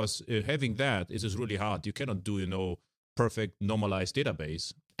because having that is really hard. You cannot do, perfect normalized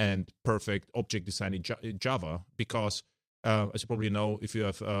database and perfect object design in Java because, as you probably know, if you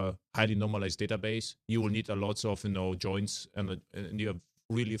have a highly normalized database, you will need a lots of, joins and you have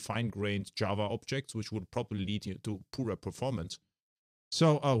really fine-grained Java objects, which would probably lead you to poorer performance.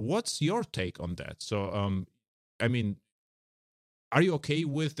 So what's your take on that? So, are you okay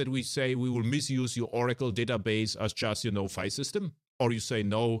with that we say we will misuse your Oracle database as just, file system? Or you say,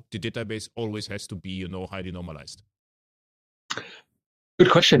 no, the database always has to be, highly normalized? Good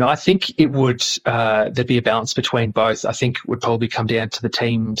question. I think it would, there'd be a balance between both. I think it would probably come down to the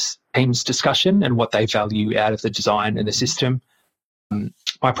team's discussion and what they value out of the design and the system.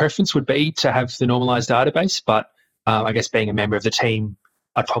 My preference would be to have the normalized database, but I guess being a member of the team,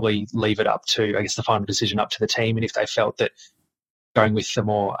 I'd probably leave it up to, the final decision up to the team. And if they felt that going with the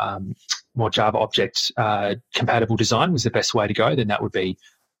more Java object compatible design was the best way to go, then that would be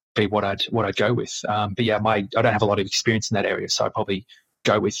what I'd go with. But yeah, I don't have a lot of experience in that area, so I'd probably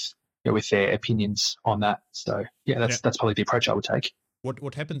go with their opinions on that. So yeah, that's probably the approach I would take.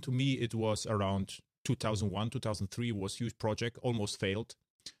 What happened to me? It was around 2001, 2003 was huge project, almost failed.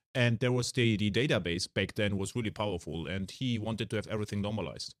 And there was the database back then was really powerful, and he wanted to have everything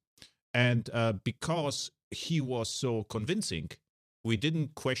normalized. And because he was so convincing, we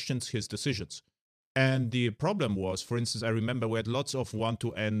didn't question his decisions. And the problem was, for instance, I remember we had lots of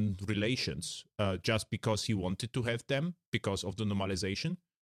one-to-N relations just because he wanted to have them because of the normalization.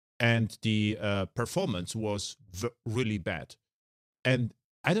 And the performance was really bad. And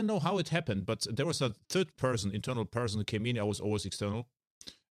I don't know how it happened, but there was a third person, internal person who came in. I was always external.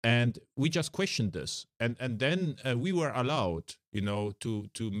 And we just questioned this. And then we were allowed,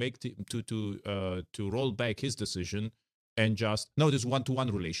 to make to roll back his decision and there's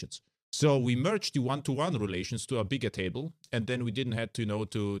one-to-one relations. So we merged the one-to-one relations to a bigger table, and then we didn't have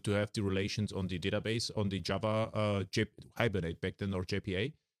to have the relations on the database on the Java Hibernate back then, or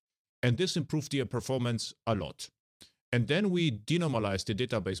JPA, and this improved the performance a lot. And then we denormalized the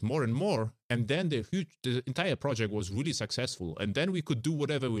database more and more, and then the entire project was really successful. And then we could do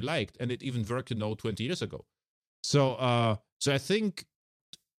whatever we liked, and it even worked 20 years ago. So I think,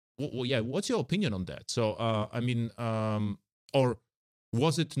 what's your opinion on that? So or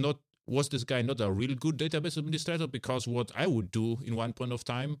was this guy not a real good database administrator? Because what I would do in one point of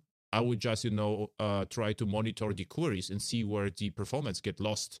time, I would just, try to monitor the queries and see where the performance get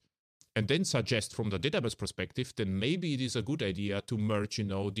lost, and then suggest from the database perspective, then maybe it is a good idea to merge,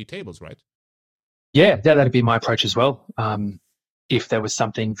 the tables, right? Yeah, that'd be my approach as well. If there was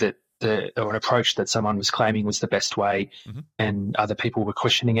something or an approach that someone was claiming was the best way, and other people were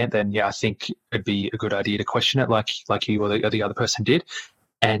questioning it, then yeah, I think it'd be a good idea to question it, like you or the other person did.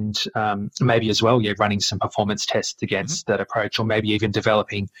 And maybe as well, running some performance tests against that approach, or maybe even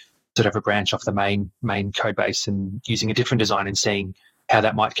developing sort of a branch off the main code base and using a different design and seeing how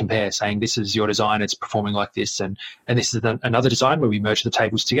that might compare, saying this is your design, it's performing like this, and this is another design where we merge the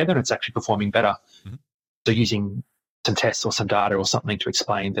tables together and it's actually performing better. So using some tests or some data or something to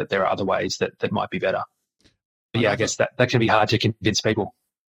explain that there are other ways that might be better. But yeah, I guess that can be hard to convince people.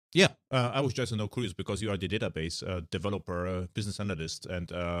 Yeah, I was just curious because you are the database developer, business analyst, and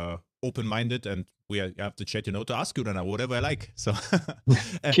open-minded, and we have to chat, to ask you whatever I like. So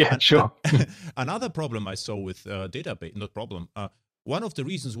yeah, sure. Another problem I saw with database, not problem. One of the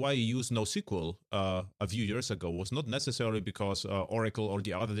reasons why you used NoSQL a few years ago was not necessarily because Oracle or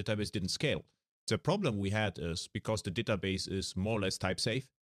the other database didn't scale. The problem we had is because the database is more or less type safe,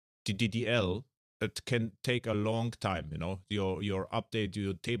 the DDL, it can take a long time. Your update,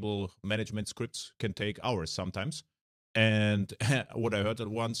 your table management scripts can take hours sometimes. And what I heard at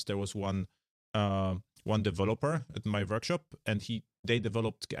once, there was one developer at my workshop, and they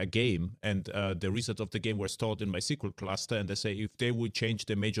developed a game, and the results of the game were stored in my SQL cluster. And they say if they would change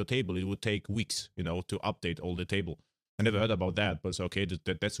the major table, it would take weeks, to update all the table. I never heard about that, but it's okay.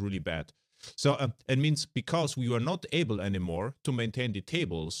 That's really bad. So it means because we were not able anymore to maintain the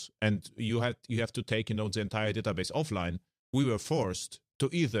tables, and you have to take the entire database offline, we were forced to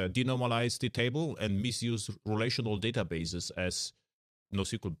either denormalize the table and misuse relational databases as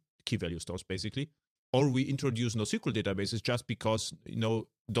NoSQL key value stores basically, or we introduce NoSQL databases just because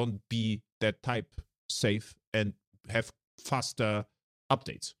don't be that type safe and have faster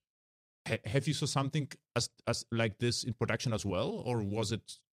updates. Have you saw something as like this in production as well, or was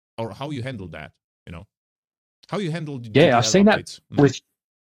it, or how you handle that? How you handle the DDL I've seen updates? that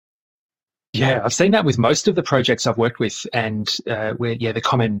I've seen that with most of the projects I've worked with, and where the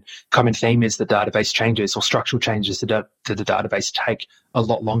common theme is the database changes or structural changes to the database take a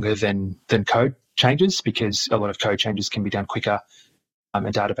lot longer than code changes, because a lot of code changes can be done quicker, and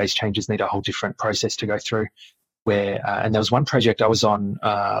database changes need a whole different process to go through. And there was one project I was on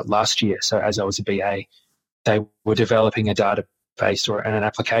last year. So as I was a BA, they were developing a database or an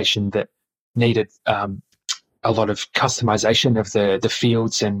application that needed a lot of customization of the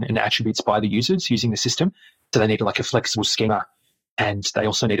fields and attributes by the users using the system. So they needed like a flexible schema, and they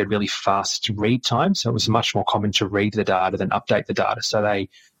also needed really fast read time. So it was much more common to read the data than update the data. So they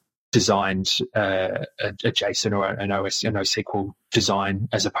designed a JSON or a NoSQL design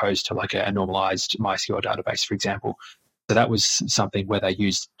as opposed to like a normalized MySQL database, for example. So that was something where they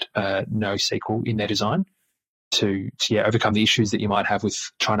used NoSQL in their design to overcome the issues that you might have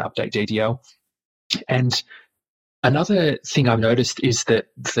with trying to update DDL. And another thing I've noticed is that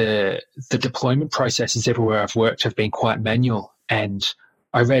the deployment processes everywhere I've worked have been quite manual. And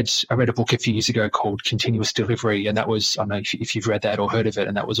I read a book a few years ago called Continuous Delivery, and that was, I don't know if you've read that or heard of it,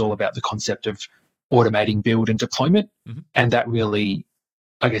 and that was all about the concept of automating build and deployment. Mm-hmm. And that really,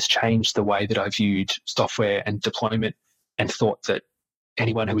 I guess, changed the way that I viewed software and deployment, and thought that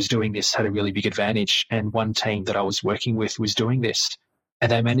anyone who was doing this had a really big advantage. And one team that I was working with was doing this,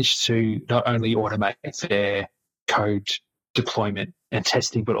 and they managed to not only automate their code deployment and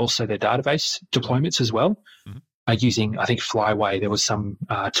testing, but also their database deployments as well. Mm-hmm. Using, I think, Flyway, there was some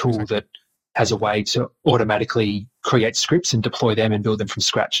tool that has a way to automatically create scripts and deploy them and build them from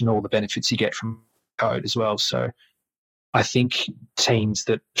scratch, and all the benefits you get from code as well. So I think teams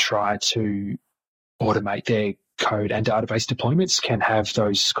that try to automate their code and database deployments can have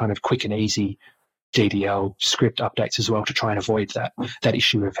those kind of quick and easy DDL script updates as well, to try and avoid that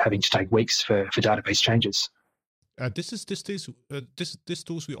issue of having to take weeks for database changes. This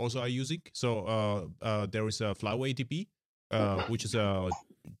tools we also are using. So there is a Flyway DB, which is a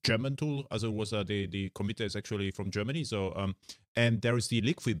German tool, as it was the committer is actually from Germany. So and there is the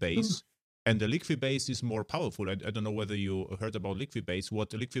Liquibase, and the Liquibase is more powerful. I don't know whether you heard about Liquibase. What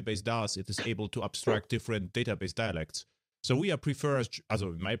the Liquibase does, it is able to abstract different database dialects. So we are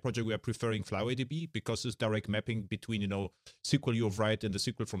in my project, we are preferring FlywayDB because it's direct mapping between, SQL you write and the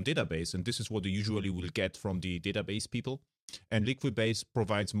SQL from database. And this is what you usually will get from the database people. And Liquibase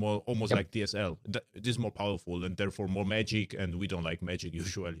provides more, almost like DSL. It is more powerful and therefore more magic, and we don't like magic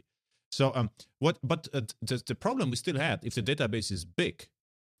usually. So the problem we still had, if the database is big,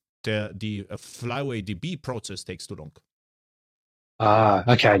 the FlywayDB process takes too long.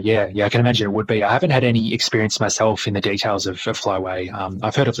 Okay, yeah, I can imagine it would be. I haven't had any experience myself in the details of Flyway.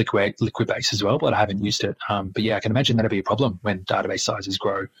 I've heard of Liquibase as well, but I haven't used it. But yeah, I can imagine that'd be a problem when database sizes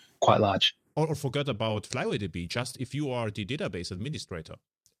grow quite large. Or forget about FlywayDB. Just if you are the database administrator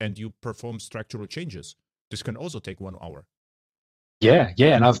and you perform structural changes, this can also take 1 hour. Yeah,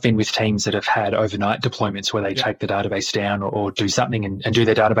 and I've been with teams that have had overnight deployments where they take the database down or do something and do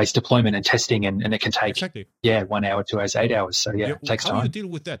their database deployment and testing, and it can take 1 hour, 2 hours, 8 hours. So it takes time. How do you deal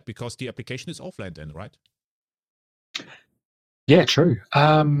with that? Because the application is offline then, right? Yeah, true.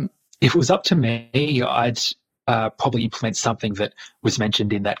 If it was up to me, I'd probably implement something that was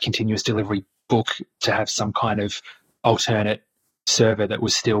mentioned in that continuous delivery book, to have some kind of alternate server that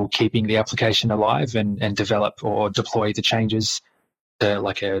was still keeping the application alive and develop or deploy the changes.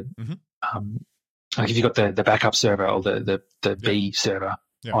 Like if you got the backup server or the B server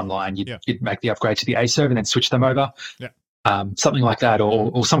online, you'd make the upgrade to the A server and then switch them over. Something like that,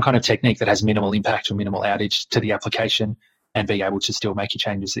 or some kind of technique that has minimal impact or minimal outage to the application, and be able to still make your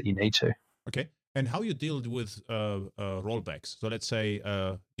changes that you need to. Okay. And how you deal with rollbacks? So let's say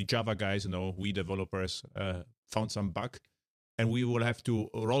the Java guys, we developers found some bug, and we will have to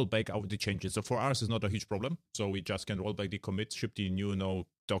roll back out the changes. So for us, it's not a huge problem. So we just can roll back the commits, ship the new,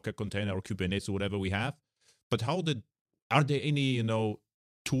 Docker container or Kubernetes or whatever we have. But are there any,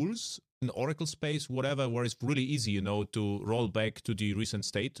 tools in Oracle space, whatever, where it's really easy, to roll back to the recent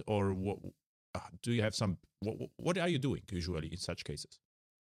state? Or do you have what are you doing usually in such cases?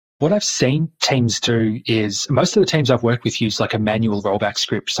 What I've seen teams do is, most of the teams I've worked with use like a manual rollback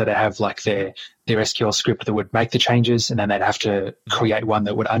script. So they have like their SQL script that would make the changes, and then they'd have to create one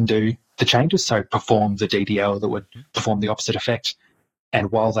that would undo the changes. So perform the DDL that would perform the opposite effect. And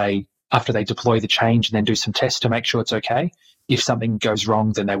after they deploy the change and then do some tests to make sure it's okay, if something goes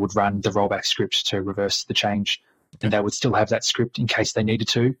wrong, then they would run the rollback script to reverse the change. and they would still have that script in case they needed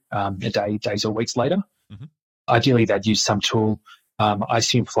to days or weeks later. Mm-hmm. Ideally, they'd use some tool. I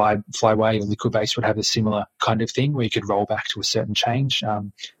assume Flyway or Liquidbase would have a similar kind of thing where you could roll back to a certain change.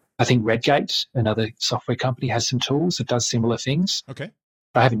 I think Redgate, another software company, has some tools that does similar things. Okay.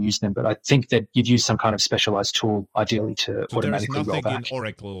 I haven't used them, but I think that you'd use some kind of specialized tool, ideally, to automatically roll back. There is nothing in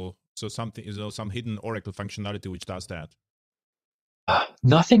Oracle, so some hidden Oracle functionality which does that.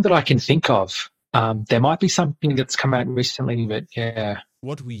 Nothing that I can think of. There might be something that's come out recently, but yeah.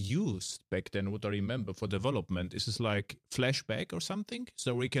 What we used back then, what I remember for development, is like flashback or something.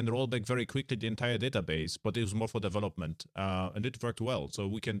 So we can roll back very quickly the entire database, but it was more for development. And it worked well. So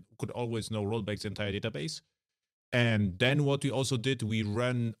we could always roll back the entire database. And then what we also did, we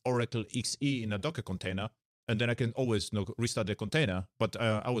ran Oracle XE in a Docker container, and then I can always restart the container. But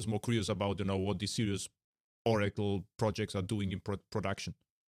I was more curious about what the serious Oracle projects are doing in production.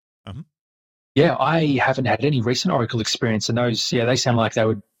 Uh-huh. Yeah, I haven't had any recent Oracle experience, and those they sound like they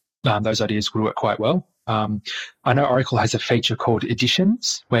would those ideas would work quite well. I know Oracle has a feature called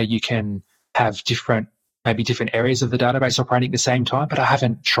editions where you can have different areas of the database operating at the same time, but I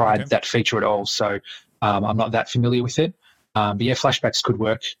haven't tried that feature at all, so I'm not that familiar with it. But yeah, flashbacks could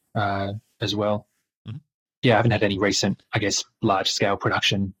work as well. Mm-hmm. Yeah, I haven't had any recent, I guess, large-scale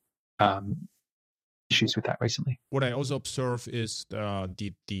production issues with that recently. What I also observe is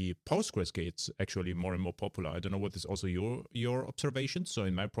the Postgres gets actually more and more popular. I don't know what is also your observation. So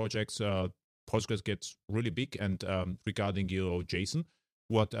in my projects, Postgres gets really big, and regarding JSON,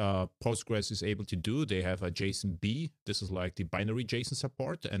 what Postgres is able to do, they have a JSON-B. This is like the binary JSON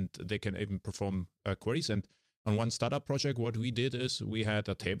support, and they can even perform queries. And on one startup project, what we did is we had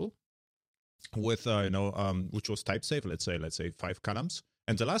a table with which was type safe. Let's say 5 columns,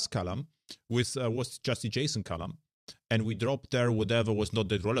 and the last column was just the JSON column, and we dropped there whatever was not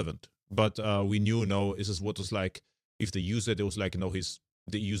that relevant. But we knew, this is what was like if the user, there was like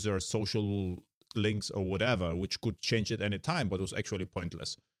the user social links or whatever, which could change at any time, but was actually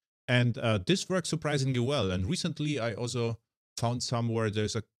pointless. And this works surprisingly well. And recently, I also found somewhere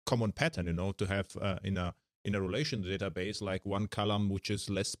there's a common pattern, to have in a relation database like one column which is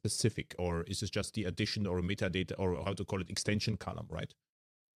less specific, or is it just the addition or metadata, or how to call it, extension column, right?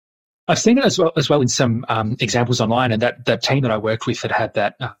 I've seen it as well in some examples online, and that team that I worked with that had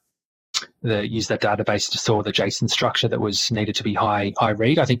that used that database to store the JSON structure that was needed to be high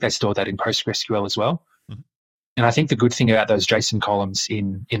read. I think they store that in PostgreSQL as well. Mm-hmm. And I think the good thing about those JSON columns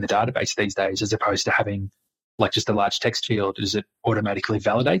in the database these days, as opposed to having like just a large text field, is it automatically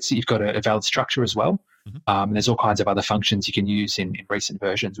validates that you've got a valid structure as well. Mm-hmm. And there's all kinds of other functions you can use in recent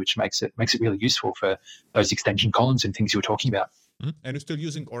versions, which makes it really useful for those extension columns and things you were talking about. Mm-hmm. And you're still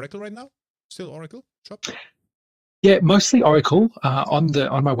using Oracle right now? Still Oracle shop? Yeah, mostly Oracle. On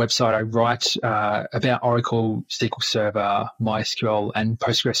my website, I write about Oracle, SQL Server, MySQL, and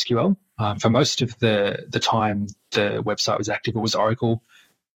PostgreSQL. For most of the time the website was active, it was Oracle.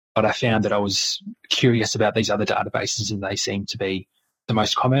 But I found that I was curious about these other databases, and they seem to be the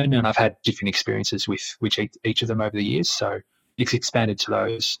most common. And I've had different experiences with each of them over the years, so it's expanded to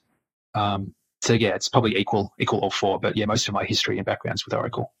those. So yeah, it's probably equal all four. But yeah, most of my history and background's with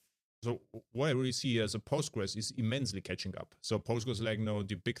Oracle. So what I really see as a Postgres is immensely catching up. So Postgres is like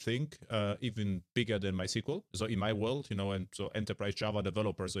the big thing, even bigger than MySQL. So in my world, and so enterprise Java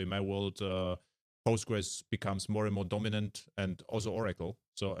developers. So in my world, Postgres becomes more and more dominant, and also Oracle.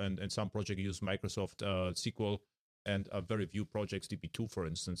 So and some projects use Microsoft SQL, and very few projects DB2, for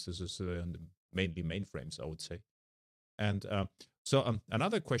instance. This is mainly mainframes, I would say. And so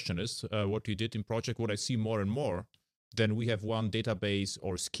another question is what you did in project. What I see more and more, then we have one database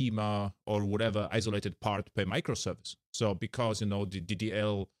or schema or whatever isolated part per microservice. So because, the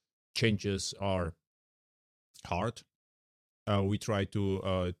DDL changes are hard, we try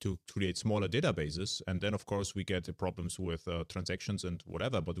to create smaller databases. And then, of course, we get the problems with transactions and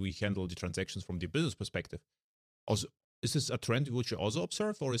whatever, but we handle the transactions from the business perspective. Also, is this a trend which you also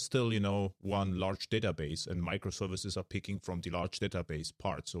observe, or is still, one large database and microservices are picking from the large database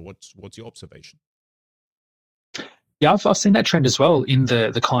part? So what's your observation? Yeah, I've seen that trend as well in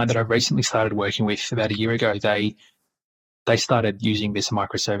the client that I recently started working with about a year ago. They started using this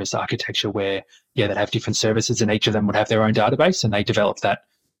microservice architecture where, they'd have different services and each of them would have their own database, and they developed that,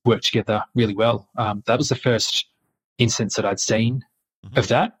 work together really well. That was the first instance that I'd seen of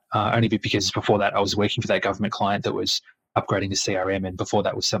that, only because before that I was working for that government client that was upgrading the CRM, and before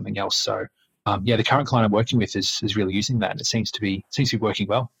that was something else. So, the current client I'm working with is really using that, and it seems to be working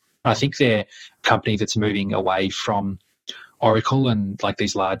well. I think they're a company that's moving away from Oracle and like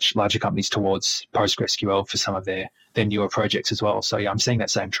these larger companies towards PostgreSQL for some of their newer projects as well. So yeah, I'm seeing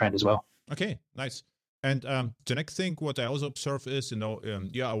that same trend as well. Okay, nice. And the next thing, what I also observe is,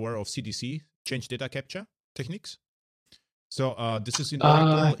 you are aware of CDC, change data capture techniques. So this is in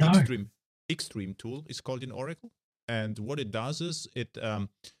Oracle No. Extreme tool is called in Oracle, and what it does is it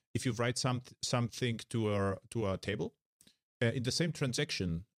if you write something to a table, in the same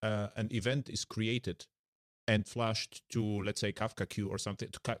transaction, an event is created and flashed to, let's say, Kafka queue or something,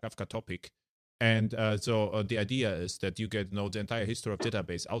 to Kafka topic. And so the idea is that you get the entire history of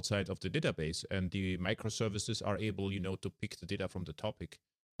database outside of the database, and the microservices are able, to pick the data from the topic.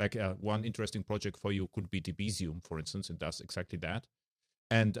 Like one interesting project for you could be Debezium, for instance, and does exactly that.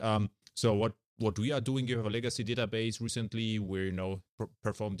 And so what we are doing, you have a legacy database recently where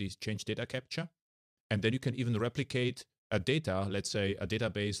perform this change data capture, and then you can even replicate a data, let's say a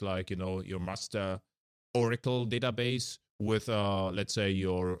database like your master Oracle database with let's say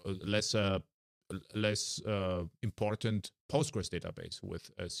your less important Postgres database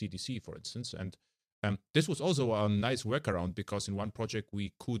with CDC, for instance. And this was also a nice workaround because in one project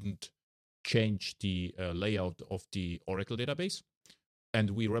we couldn't change the layout of the Oracle database,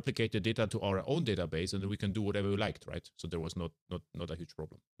 and we replicated data to our own database, and then we can do whatever we liked, right? So there was not a huge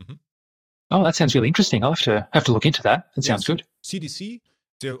problem. Mm-hmm. Oh, that sounds really interesting. I'll have to look into that. That sounds good. CDC.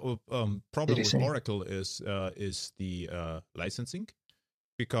 The problem with Oracle is the licensing,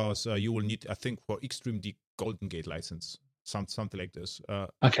 because you will need, I think, for Extreme, the Golden Gate license, something like this.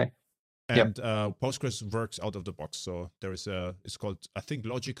 Okay. And Postgres works out of the box. So there is it's called, I think,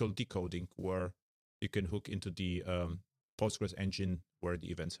 logical decoding, where you can hook into the Postgres engine where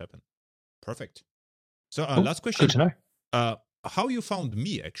the events happen. Perfect. So last question. Good to know. How you found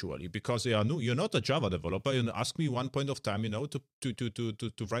me, actually, because you're not a Java developer. You asked me one point of time,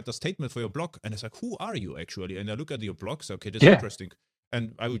 to write a statement for your blog, and it's like, who are you actually? And I look at your blog, so okay, this is interesting,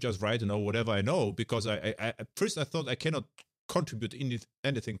 and I would just write, whatever I know, because I at first I thought I cannot contribute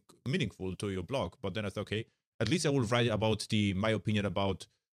anything meaningful to your blog, but then I thought, okay, at least I will write about my opinion about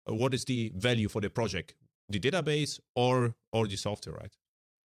what is the value for the project, the database or the software, right?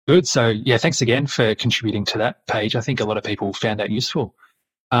 Good. So yeah, thanks again for contributing to that page. I think a lot of people found that useful.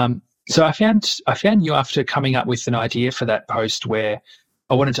 So I found you after coming up with an idea for that post, where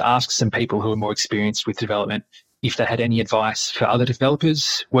I wanted to ask some people who are more experienced with development if they had any advice for other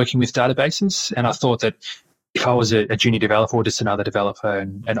developers working with databases. And I thought that if I was a junior developer or just another developer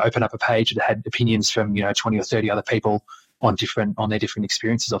and open up a page that had opinions from 20 or 30 other people on their different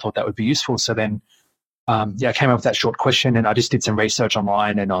experiences, I thought that would be useful. So then I came up with that short question, and I just did some research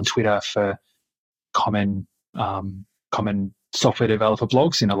online and on Twitter for common software developer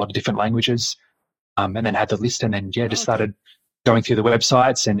blogs in a lot of different languages, and then had the list, and then just started going through the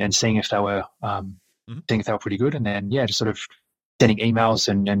websites and seeing if they were pretty good, and then just sort of sending emails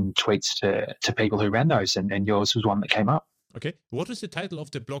and tweets to people who ran those, and yours was one that came up. Okay, what is the title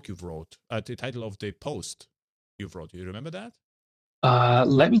of the blog you've wrote? The title of the post you've wrote? Do you remember that?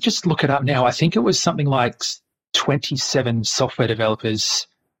 Let me just look it up now. I think it was something like 27 software developers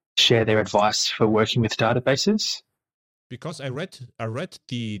share their advice for working with databases. Because I read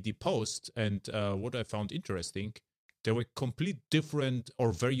the post, and what I found interesting, there were complete different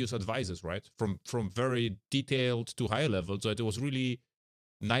or various advices, right? From very detailed to high level. So it was really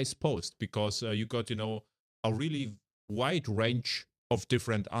nice post, because you got a really wide range of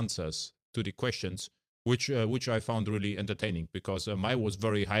different answers to the questions, which I found really entertaining, because mine was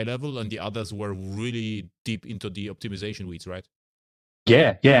very high level and the others were really deep into the optimization weeds, right?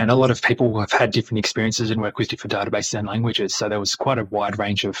 Yeah, and a lot of people have had different experiences and work with different databases and languages, so there was quite a wide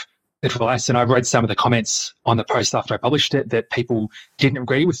range of advice. And I read some of the comments on the post after I published it that people didn't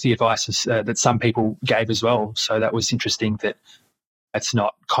agree with the advice that some people gave as well. So that was interesting, that it's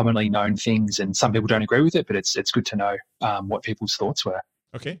not commonly known things, and some people don't agree with it, but it's good to know what people's thoughts were.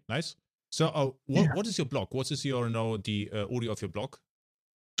 Okay, nice. So what is your blog? What is your the audio of your blog?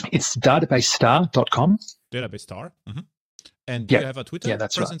 It's databasestar.com. Databasestar. Mm-hmm. And do you have a Twitter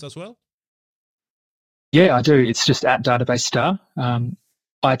presence as well? Yeah, I do. It's just at databasestar.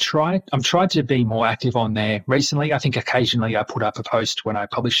 I'm tried to be more active on there recently. I think occasionally I put up a post when I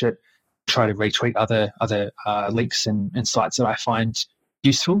publish it, try to retweet other links and sites that I find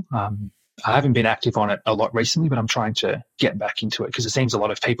useful. I haven't been active on it a lot recently, but I'm trying to get back into it, because it seems a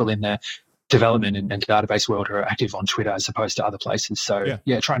lot of people in the development and database world are active on Twitter as opposed to other places. So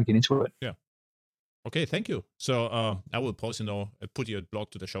trying to get into it. Yeah. Okay, thank you. So I will post, put your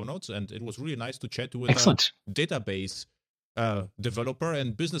blog to the show notes, and it was really nice to chat with a database developer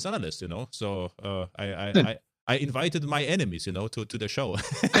and business analyst. So I invited my enemies, to the show.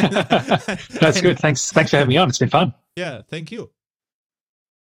 That's good. Thanks for having me on. It's been fun. Yeah, thank you.